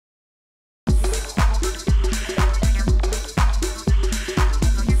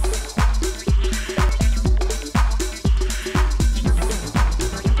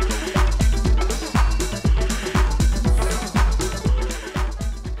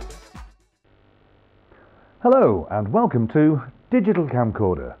Hello and welcome to Digital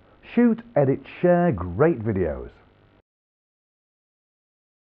Camcorder. Shoot, edit, share great videos.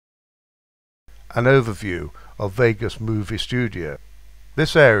 An overview of Vegas Movie Studio.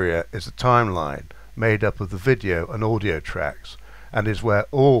 This area is a timeline made up of the video and audio tracks and is where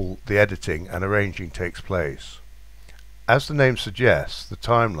all the editing and arranging takes place. As the name suggests, the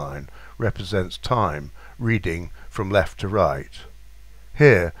timeline represents time reading from left to right.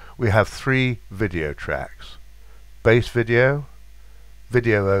 Here we have 3 video tracks: base video,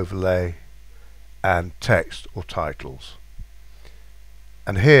 video overlay, and text or titles.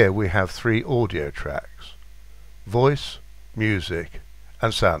 And here we have 3 audio tracks: voice, music,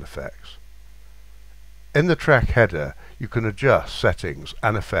 and sound effects. In the track header you can adjust settings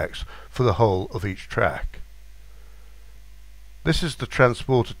and effects for the whole of each track. This is the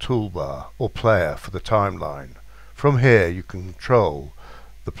transporter toolbar or player for the timeline. From here you can control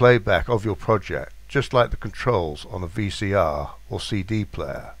the playback of your project, just like the controls on a VCR or CD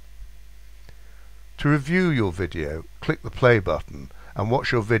player. To review your video, click the play button and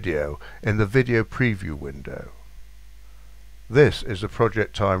watch your video in the video preview window. This is the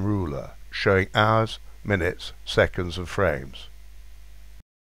project time ruler, showing hours, minutes, seconds and frames.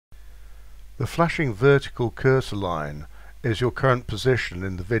 The flashing vertical cursor line is your current position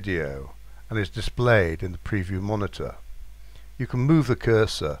in the video and is displayed in the preview monitor. You can move the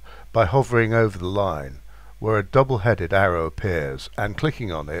cursor by hovering over the line where a double-headed arrow appears, and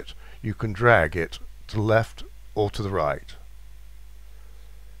clicking on it you can drag it to the left or to the right.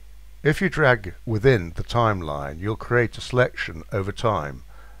 If you drag within the timeline, you'll create a selection over time,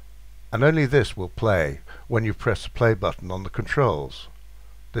 and only this will play when you press the play button on the controls.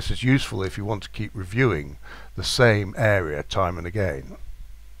 This is useful if you want to keep reviewing the same area time and again.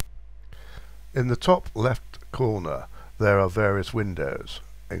 In the top left corner there are various windows,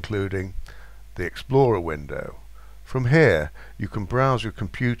 including the Explorer window. From here you can browse your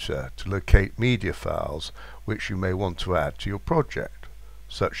computer to locate media files which you may want to add to your project,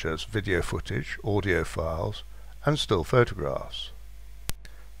 such as video footage, audio files, and still photographs.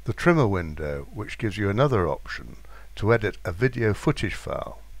 The Trimmer window, which gives you another option to edit a video footage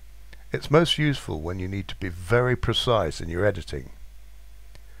file. It's most useful when you need to be very precise in your editing.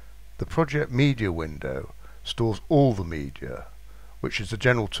 The Project Media window stores all the media, which is a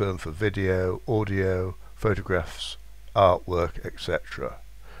general term for video, audio, photographs, artwork, etc.,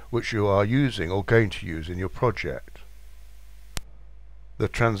 which you are using or going to use in your project. The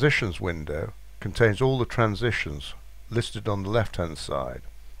Transitions window contains all the transitions listed on the left hand side,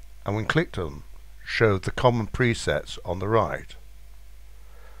 and when clicked on, show the common presets on the right.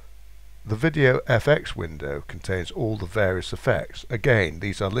 The Video FX window contains all the various effects. Again,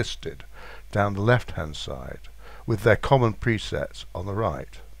 these are listed down the left hand side with their common presets on the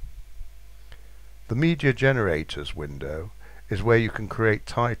right. The Media Generators window is where you can create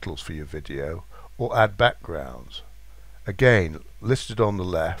titles for your video or add backgrounds. Again, listed on the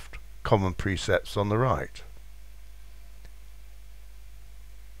left, common presets on the right.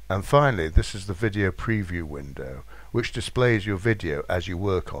 And finally, this is the Video Preview window, which displays your video as you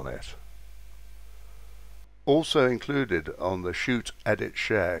work on it. Also included on the Shoot, Edit,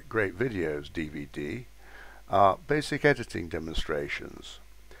 Share Great Videos DVD are basic editing demonstrations,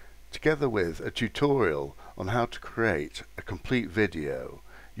 together with a tutorial on how to create a complete video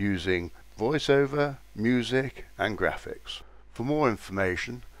using voiceover, music and graphics. For more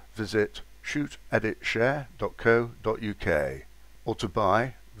information, visit shooteditshare.co.uk, or to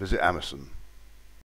buy, visit Amazon.